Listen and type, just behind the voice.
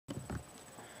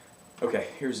Okay,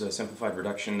 here's a simplified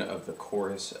reduction of the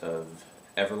chorus of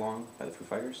Everlong by the Foo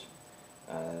Fighters.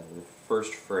 The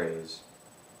first phrase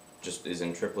just is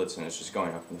in triplets and it's just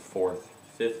going up in the 4th,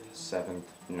 5th, 7th,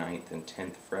 9th, and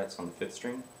 10th frets on the 5th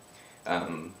string.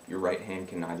 Your right hand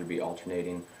can either be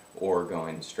alternating or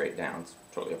going straight down. It's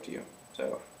totally up to you.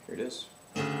 So here it is.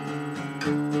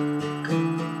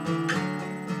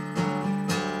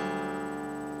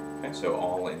 Okay, so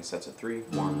all in sets of 3.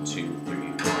 1, 2, 3,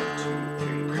 1, 2,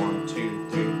 3, 1, 2,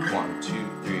 3, 1, 2,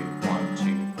 3, 1, 2,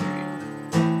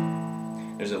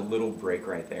 3. There's a little break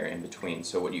right there in between.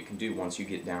 So what you can do once you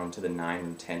get down to the 9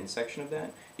 and 10 section of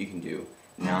that, you can do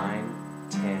 9,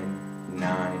 10,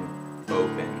 9,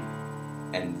 open,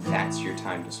 and that's your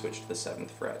time to switch to the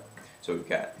 7th fret. So we've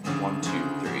got 1, 2, 3,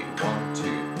 1, 2,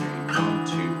 3, 1,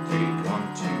 2, 3,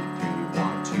 1, 2, 3,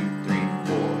 1, 2, 3,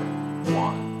 4,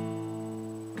 1.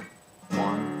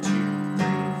 1, 2, 3,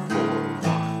 4,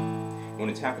 1. When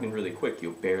it's happening really quick,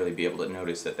 you'll barely be able to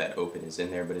notice that that open is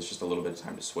in there, but it's just a little bit of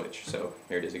time to switch. So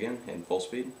here it is again in full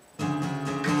speed.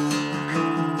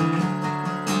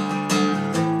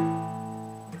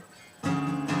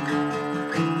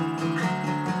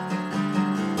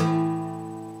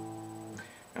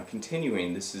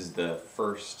 Continuing, this is the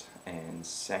first and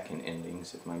second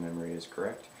endings, if my memory is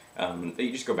correct.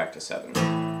 You just go back to 7.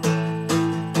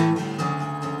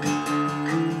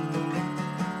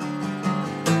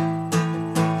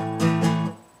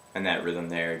 And that rhythm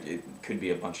there, it could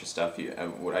be a bunch of stuff.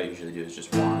 What I usually do is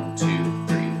just 1, 2,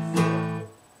 3, 4.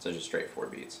 So just straight 4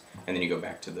 beats. And then you go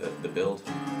back to the build.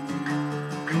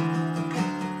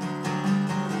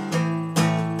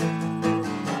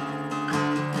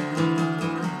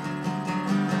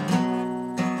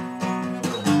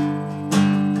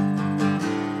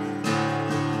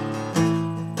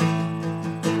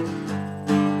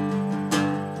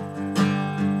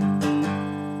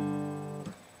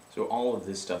 So all of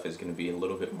this stuff is going to be a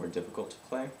little bit more difficult to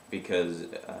play because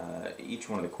each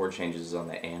one of the chord changes is on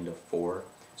the and of 4.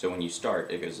 So when you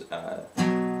start, it goes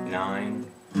 9,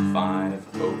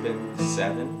 5, open,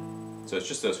 7. So it's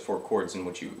just those 4 chords in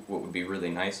which what would be really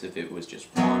nice if it was just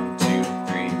 1, 2, 3,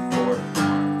 4,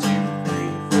 1, 2, 3,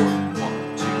 4,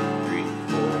 1, 2, 3,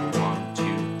 4, 1, 2,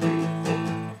 3,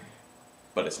 4.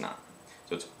 But it's not.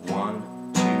 So it's 1,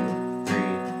 2,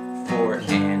 3, 4,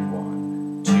 and 1.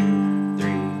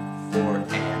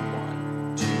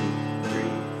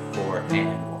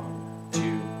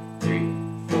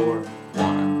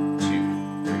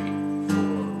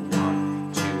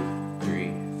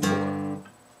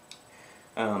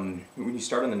 When you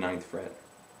start on the 9th fret,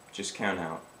 just count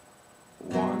out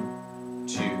 1,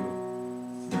 2,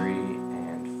 3,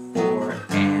 and 4,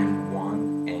 and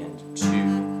 1, and 2,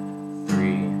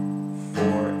 3,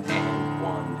 4, and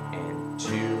 1, and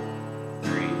 2,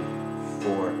 3,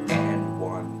 4, and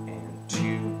 1, and 2,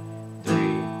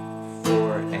 3,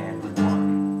 4, and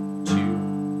 1, 2,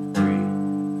 3,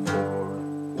 4,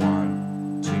 1,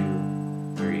 2,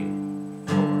 3,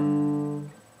 4.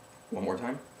 One more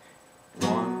time.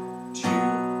 1, 2,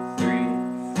 3,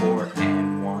 4,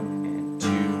 and 1, and 2,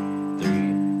 3,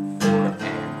 4,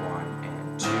 and 1,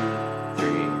 and 2, 3,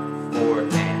 4,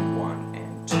 and 1,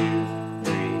 and 2,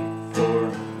 3, 4,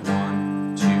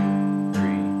 1, 2,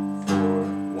 3, 4,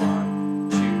 1,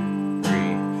 2, 3,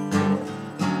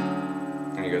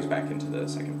 4. And it goes back into the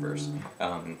second verse.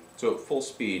 So at full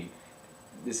speed,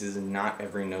 this is not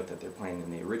every note that they're playing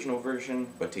in the original version,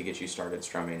 but to get you started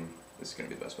strumming, this is going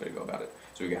to be the best way to go about it.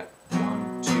 So we got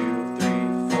 1, 2, 3,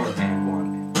 4, and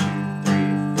 1, and 2, 3,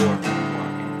 4, and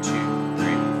 1, and 2,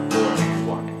 3, 4, and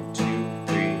 1, and 2,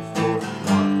 3, 4,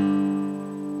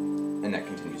 1. And that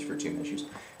continues for 2 measures.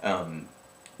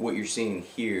 What you're seeing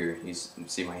here, you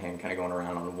see my hand kind of going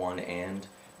around on 1 and.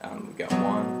 We've got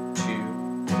 1, 2,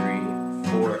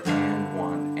 3, 4, and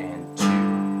 1, and 2.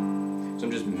 So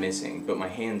I'm just missing, but my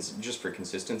hands, just for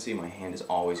consistency, my hand is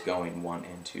always going 1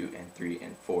 and 2 and 3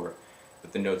 and 4.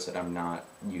 But the notes that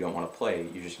you don't want to play,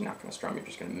 you're just not going to strum, you're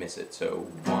just going to miss it. So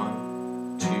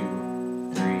 1, 2,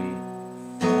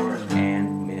 3, 4,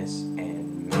 and miss,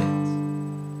 and miss.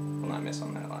 Well, not miss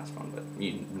on that last one, but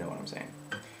you know what I'm saying.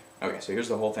 Okay, so here's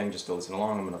the whole thing, just to listen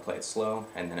along. I'm going to play it slow,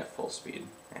 and then at full speed.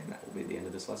 And that will be the end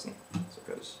of this lesson. So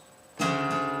it goes.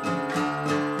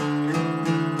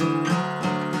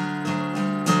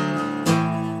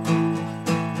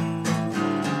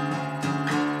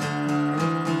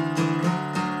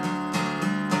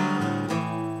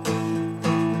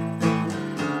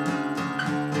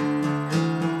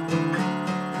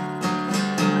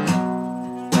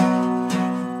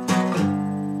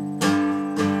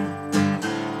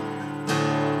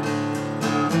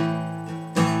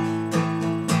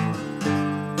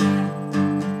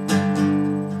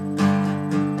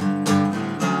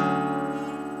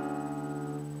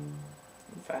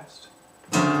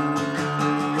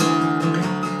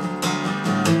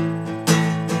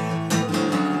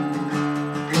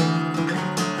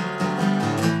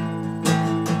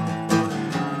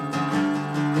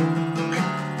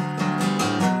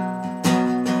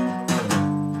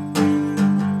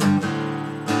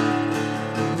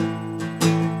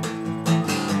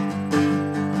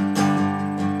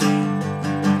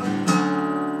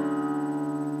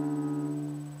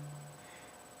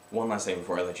 last thing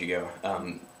before I let you go.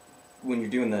 When you're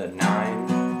doing the 9,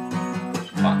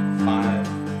 5,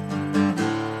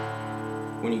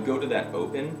 when you go to that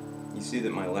open, you see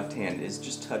that my left hand is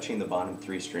just touching the bottom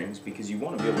 3 strings because you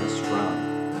want to be able to strum.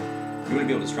 You want to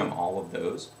be able to strum all of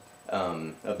those,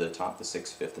 of the top, the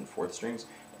 6th, 5th, and 4th strings,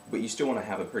 but you still want to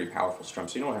have a pretty powerful strum,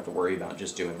 so you don't have to worry about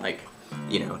just doing like,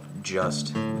 you know,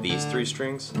 just these 3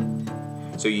 strings.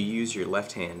 So you use your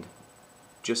left hand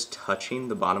just touching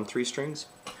the bottom 3 strings,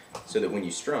 so that when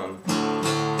you strum,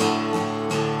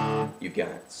 you've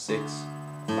got 6,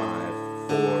 5,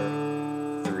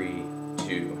 4, 3,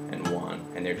 2, and 1,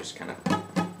 and they're just kind of,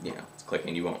 you know, it's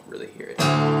clicking, you won't really hear it.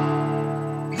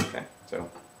 Okay,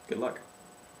 so good luck.